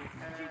 Come on.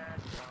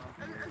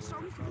 And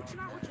something's glitching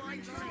out, which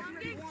I'm trying. I'm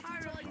getting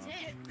tired of these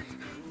hits.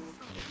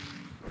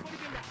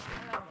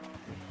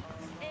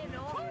 Hey,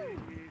 no.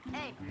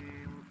 Hey,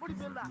 What do you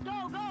build that? go.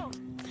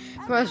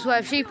 Bro, so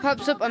if she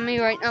pops up on me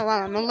right now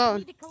while I'm I alone.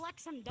 need to collect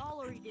some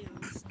dollary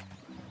dues.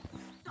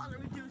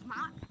 Dollary dues,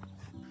 Matt.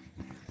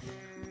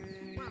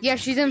 Yeah,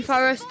 she's in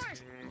forest.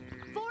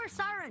 Forest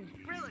siren.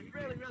 Really?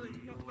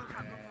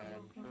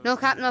 No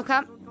cap, no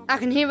cap. I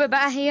can hear her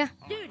better here.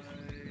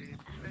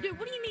 Dude,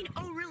 what do you mean,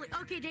 oh really?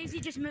 Okay, Daisy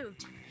just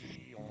moved.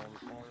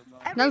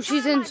 No, Every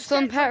she's time in I've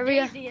slump said where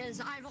area. Daisy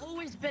is, I've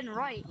always been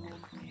right.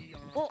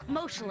 Well,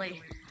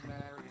 mostly.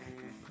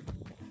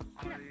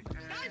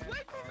 Guys,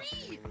 wait for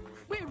me!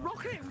 Wait,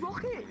 rocket!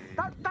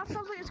 That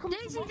sounds like it's coming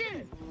from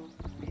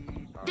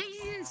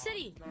Daisy's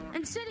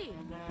in city.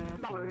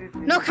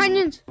 No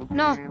canyons.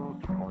 No.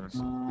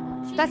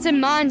 That's in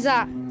mines,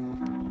 that.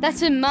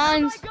 That's in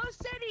mines. Go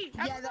city!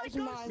 Yeah, that's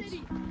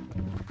mine.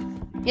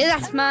 Yeah,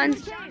 that's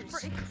mines.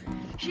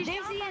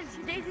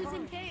 Daisy's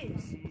in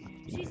caves.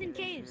 She's in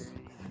caves.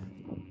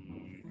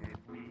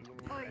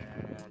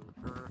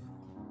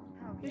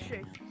 Is she?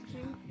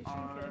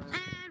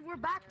 And we're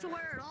back to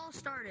where it all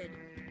started.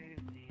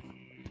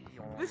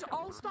 This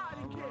all started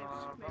in caves.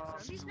 Makes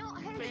sense. She's not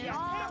It here.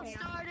 all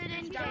started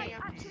in caves.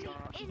 Actually,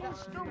 in the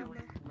storm.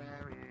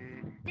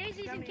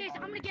 Daisy's in caves.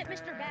 I'm gonna get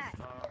Mr. Bat.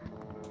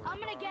 I'm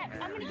gonna get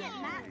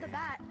Matt the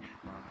Bat.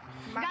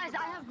 Guys,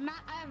 I have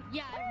Matt the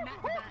Bat.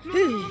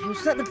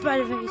 Who's got the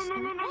bad face?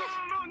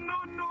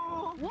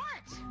 No.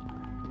 What?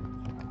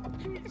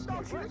 She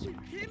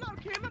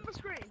came out the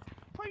screen.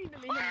 Pointing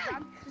at me and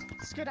ran.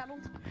 Just skedaddled.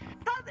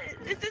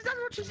 Is that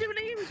what she's doing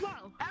to you as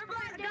well?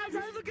 Everybody, Guys,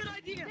 I have a good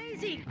idea.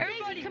 Daisy,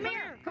 Everybody, come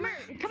here.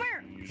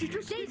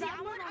 Daisy,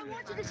 I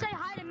want you to say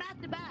hi to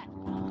Matt the Bat.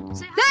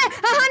 Say hi.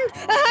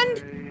 There, a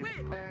hand.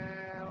 Wait.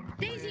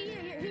 Daisy,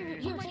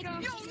 here, take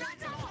off. Yo,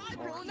 let's high five,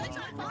 bro. Let's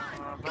high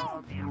five.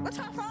 Go. Let's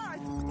high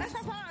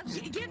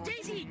five. Give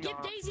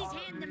Daisy's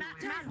hand to Matt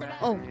the Bat.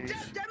 Oh,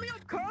 Demi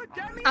up, Kurt.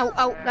 Demi out,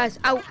 guys,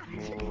 out.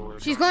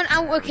 She's going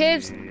out of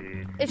caves.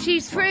 If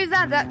she's through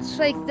that, that's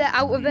like they're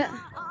out of it.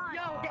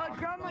 Yo, I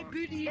grabbed my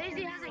booty.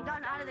 Daisy hasn't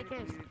gotten out of the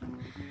caves.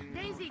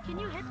 Daisy, can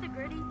you hit the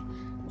gritty?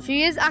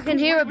 She is. I can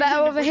hear her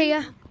better over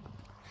here.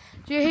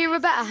 Do you hear her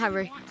better,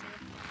 Harry?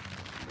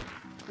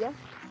 Yeah.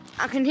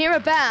 I can hear her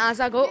better as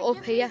I go up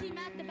Give here. Daisy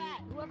Matt the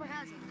Bat, whoever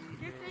has it.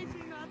 Give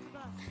Daisy not to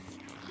that.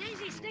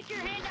 Daisy, stick your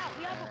hand out.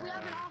 We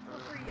have an offer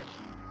for you.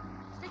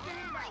 Stick your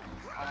hand out.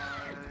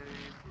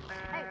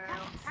 Hey,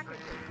 pack it.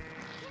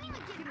 Can't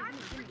even get out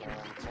of here. Get a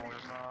picture.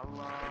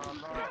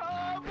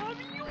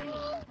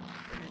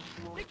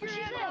 Stick your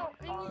hand out.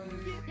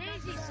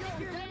 Daisy, stick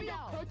your hand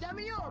out.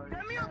 Demi up,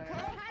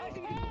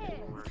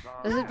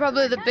 This is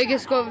probably the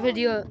biggest goat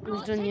video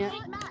we've done yet.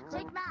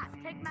 Take Matt.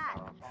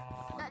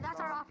 That's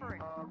our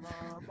offering.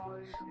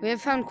 We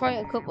have found quite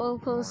a couple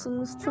of posts on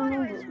this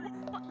channel,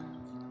 but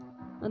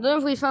I don't know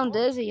if we found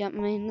Daisy yet. I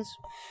mean, this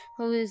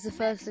probably is the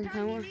first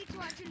encounter. You need to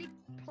actually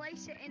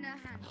place it in her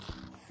hand.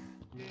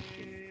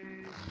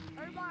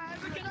 Everybody, I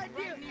have a good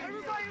idea.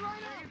 Everybody,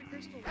 line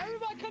up.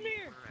 Everybody, come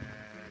here.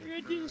 We're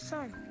gonna do this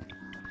time.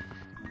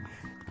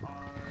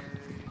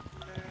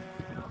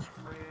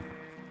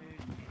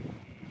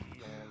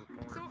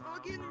 So I'll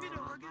get in the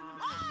middle.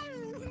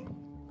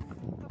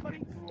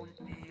 Somebody.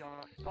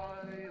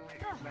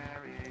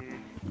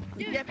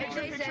 Yeah,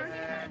 picture.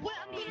 Wait,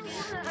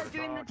 I'm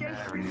doing the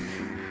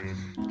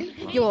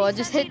Jason. Yo, I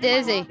just hit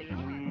Daisy.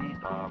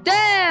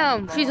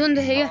 Damn! She's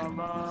under here. I'm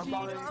a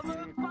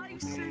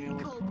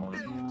bicycle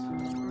built.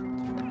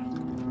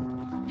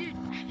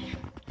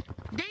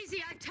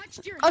 Daisy, I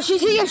touched your. Oh,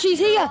 she's here, she's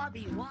here.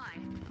 Lobby. Why?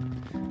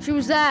 She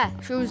was there.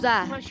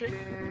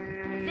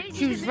 Daisy,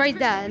 She was right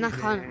there in that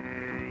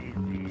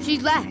corner.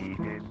 She's left.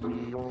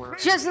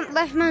 She hasn't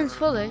left mines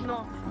fully.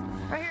 No.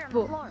 Right here on the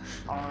But,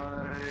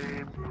 floor.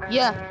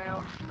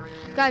 yeah.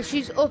 Guys,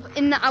 she's up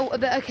in the outer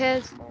bit of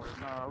caves.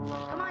 Come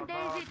on,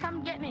 Daisy,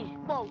 come get me.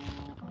 Whoa.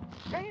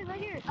 Right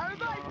here.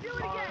 Everybody, do it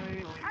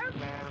again.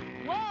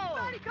 Whoa.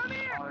 Everybody, come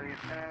here.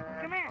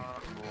 Come here.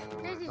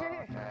 Daisy's right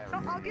here. No,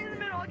 I'll get in the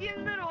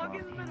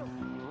middle.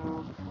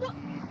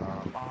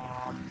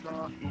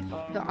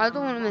 Yo, I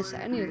don't want to miss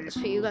any of this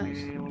for you guys.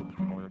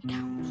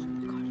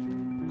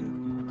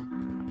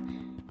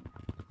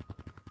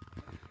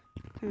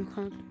 Oh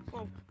God.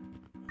 Whoa.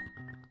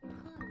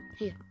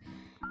 Here.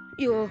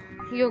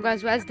 Yo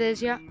guys, where's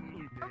Daisy at?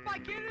 Everybody,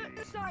 get it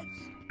this side.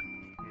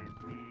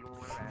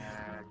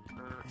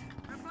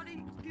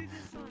 Everybody, do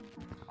this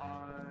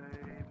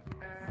side.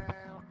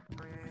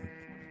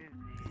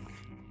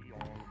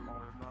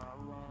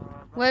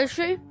 Where is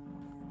she?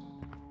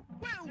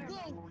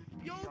 Whoa.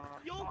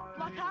 Yo,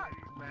 my cat.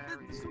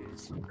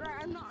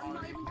 I'm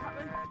not even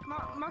tapping.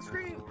 My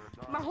screen,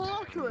 my whole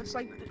Oculus,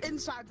 like,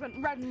 inside went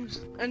red and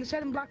it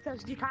said in black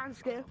text, you can't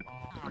scale.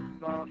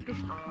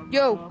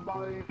 Yo,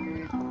 Bro,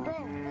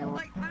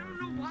 like, I don't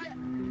know why.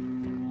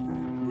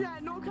 Yeah,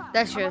 no cat.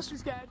 That's I'm yours. actually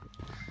scared.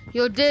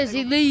 yo,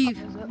 Daisy, leave.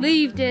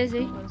 Leave, Daisy.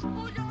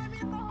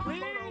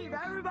 Leave,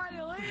 everybody,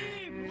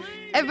 leave.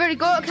 Everybody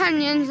go to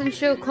canyons and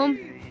she'll come.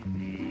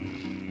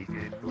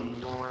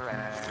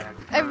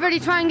 Everybody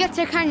try and get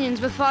to canyons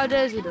before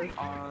Daisy does.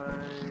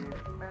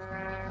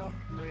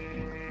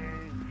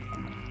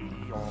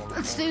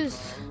 Let's do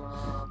this.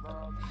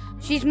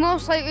 She's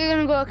most likely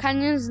gonna go to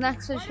Canyons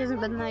next, so she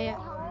hasn't been there yet.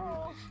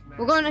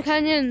 We're going to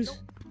Canyons.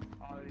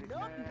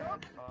 Yup.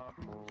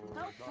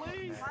 Help,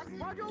 please.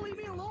 Why'd you leave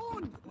me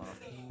alone?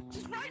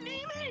 She's right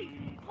near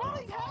me.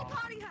 Holy hell,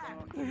 party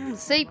hat.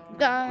 See,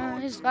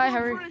 guys. Bye,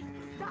 Harry. Go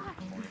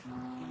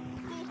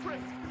for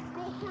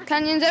it.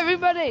 Canyons,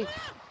 everybody.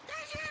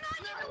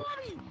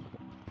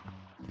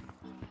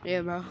 Yeah,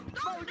 bro.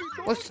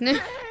 What's new?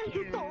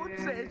 Don't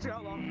say it,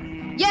 Jello.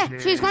 Yeah,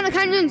 she's going to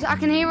Canyons. I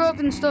can hear her up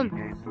and stuff.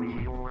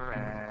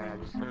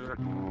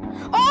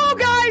 Oh,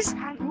 guys!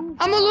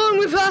 I'm alone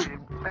with her.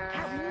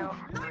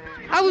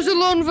 I was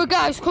alone with her,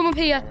 guys. Come up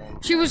here.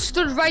 She was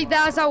stood right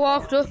there as I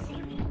walked up.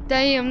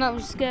 Damn, that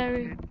was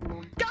scary.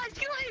 Guys,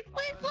 you leave.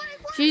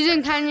 She's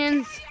in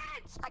Canyons.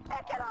 I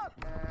can't get up.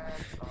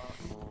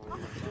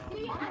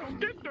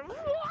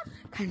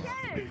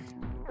 Canyons.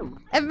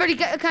 Everybody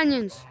get to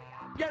Canyons.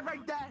 Get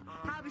right there.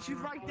 Harvey, she's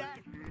right there.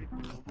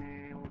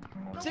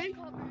 See?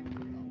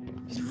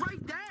 She's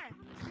right there.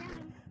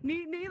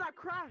 Near that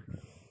crack.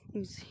 Let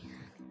me see.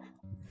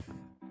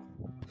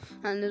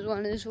 And this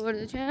one is for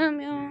the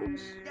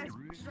champions. Yes,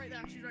 she's right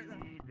there.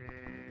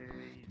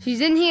 She's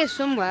in here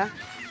somewhere.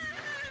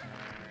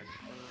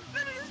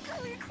 Let me just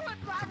tell you a clip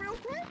that real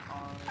quick.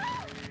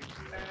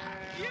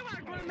 You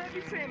are going to make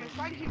me famous.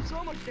 Thank you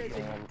so much,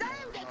 Daisy.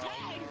 Damn, get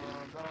tagged.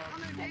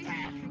 I'm in Daisy.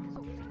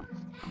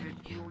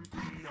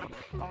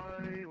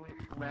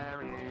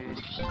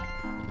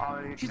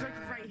 She's like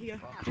right here.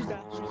 She's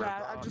there.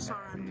 I just saw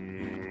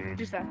her.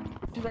 Just there.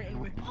 She's right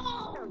anyway.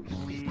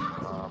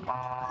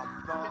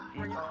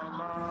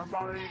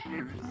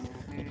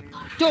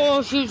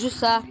 Oh, she was just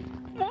there.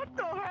 What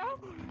the hell?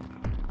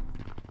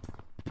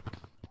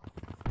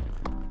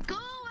 Go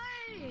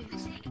away!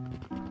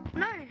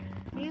 No,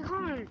 you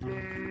can't.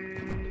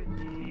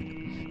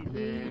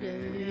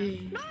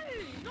 No,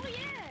 not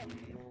yet.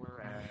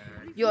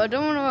 Yo, I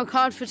don't want to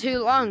record for too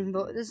long,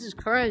 but this is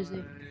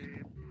crazy.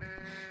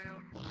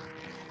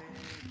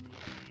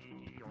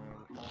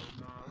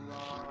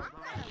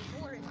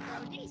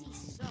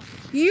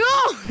 Yo!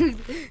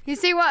 You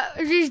see what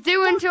she's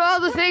doing to all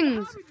the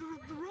things?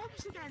 The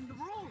ropes again, the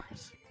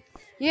ropes.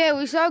 Yeah,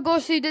 we saw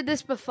Ghosty did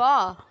this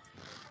before.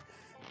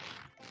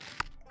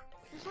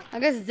 I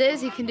guess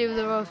Daisy can do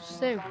the ropes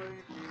too.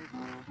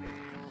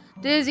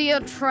 Daisy, you're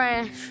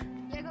trash.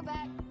 Yeah, go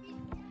back.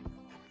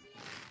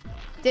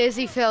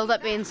 Daisy failed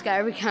at being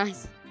scary,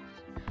 guys.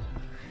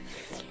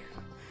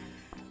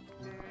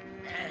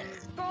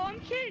 Oh, I'm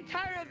getting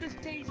tired of this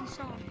Daisy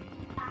song.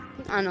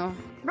 I know.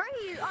 Right,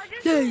 I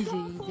just Daisy,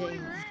 saw Daisy.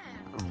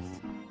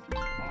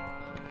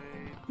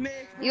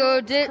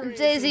 Yo,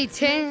 Daisy,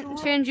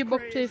 change your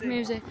booktooth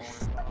music.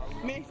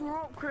 Make the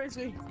rope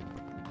crazy.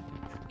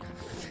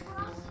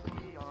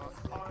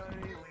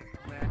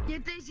 Yeah,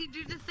 Daisy,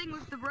 do the thing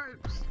with the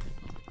ropes.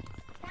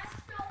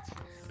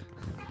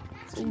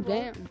 Oh,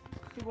 damn.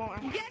 You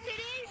won't. Yes,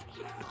 it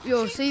is.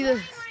 Yo, see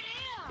this?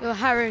 Yo,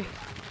 Harry.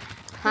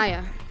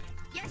 Hiya.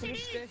 Yes, it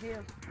Just stay is.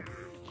 here.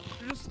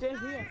 Just stay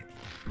here.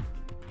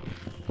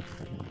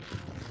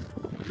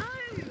 No,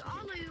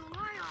 Ollie, you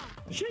liar.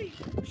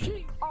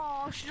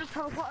 Oh, she just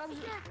teleported.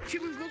 She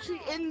was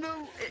literally in the,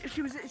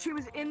 she was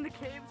in the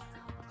cave.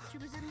 She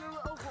was in the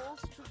little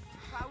holes,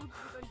 clouds, and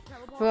then she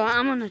teleported. Bro,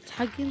 I'm on a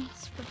tagging.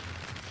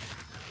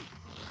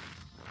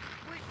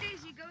 Wait,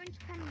 Daisy, go into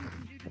Canyons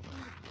and do the thing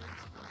with the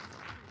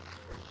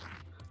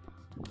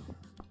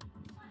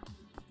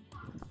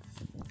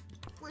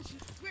ropes.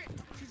 Wait,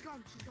 she's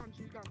gone.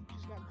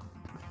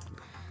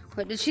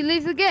 Wait, did she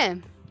leave the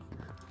game?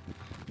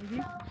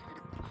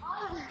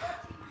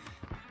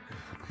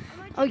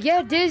 Oh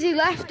yeah, Daisy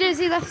left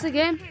the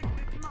game.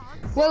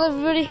 Well,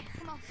 everybody,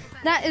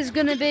 that is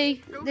gonna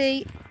be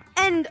the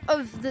end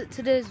of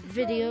today's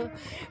video.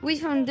 We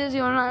found Daisy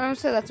online, and I would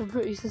say that's a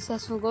pretty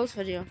successful ghost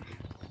video.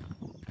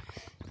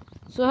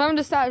 So how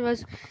I started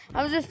was,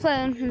 I was just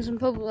playing in some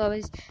public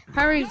lobbies.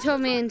 Harry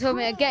told me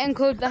to get in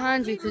code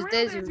behind you because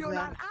Daisy was there.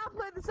 I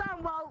played the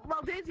sound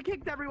while Daisy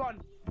kicked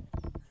everyone.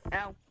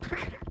 Ow.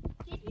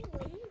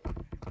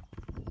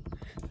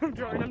 I'm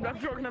joking.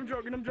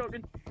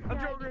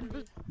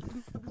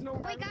 There's no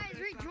Wait, guys,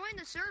 rejoin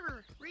the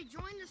server.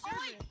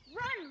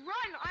 Run.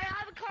 I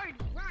have a card.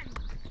 Run.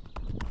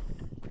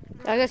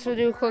 I guess we'll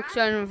do a quick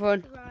sign and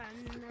fun.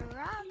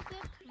 Run.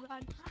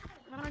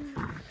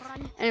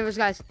 Anyways,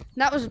 guys,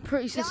 that was a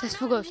pretty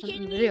successful ghost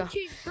hunting video.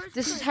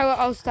 This is how it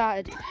all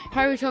started.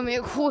 Harry told me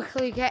to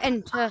quickly get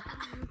into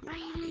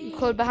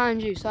code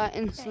behind you, so I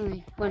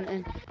instantly went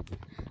in.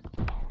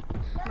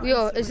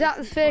 Yo, is that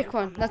the fake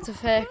one? That's a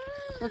fake.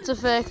 That's a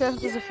faker.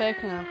 There's a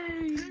faker now.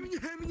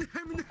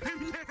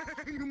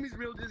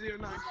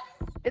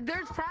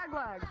 There's tag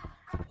lag.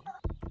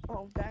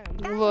 Oh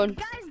damn. Run.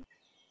 Guys,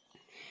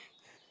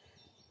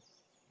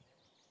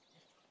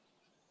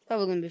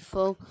 Probably gonna be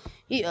full.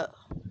 Yeah.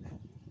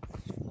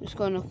 Just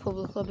going off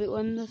public lobby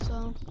when this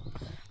on.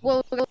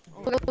 Well,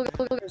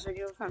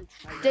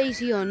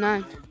 Daisy or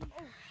 9.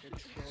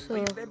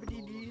 So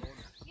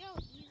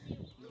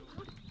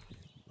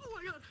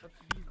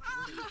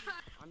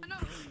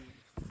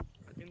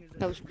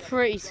that was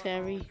pretty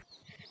scary.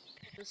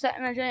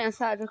 Second I joined, I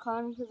started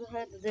recording because I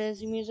heard the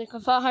Daisy music. I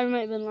thought Harry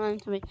might have been lying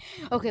to me.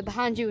 Okay,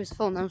 behind you is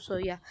full now, so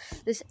yeah.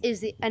 This is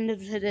the end of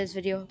today's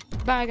video.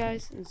 Bye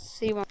guys, and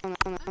see you on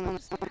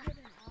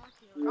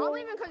I'll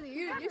leave it because of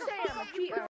you. You say I'm a cheater.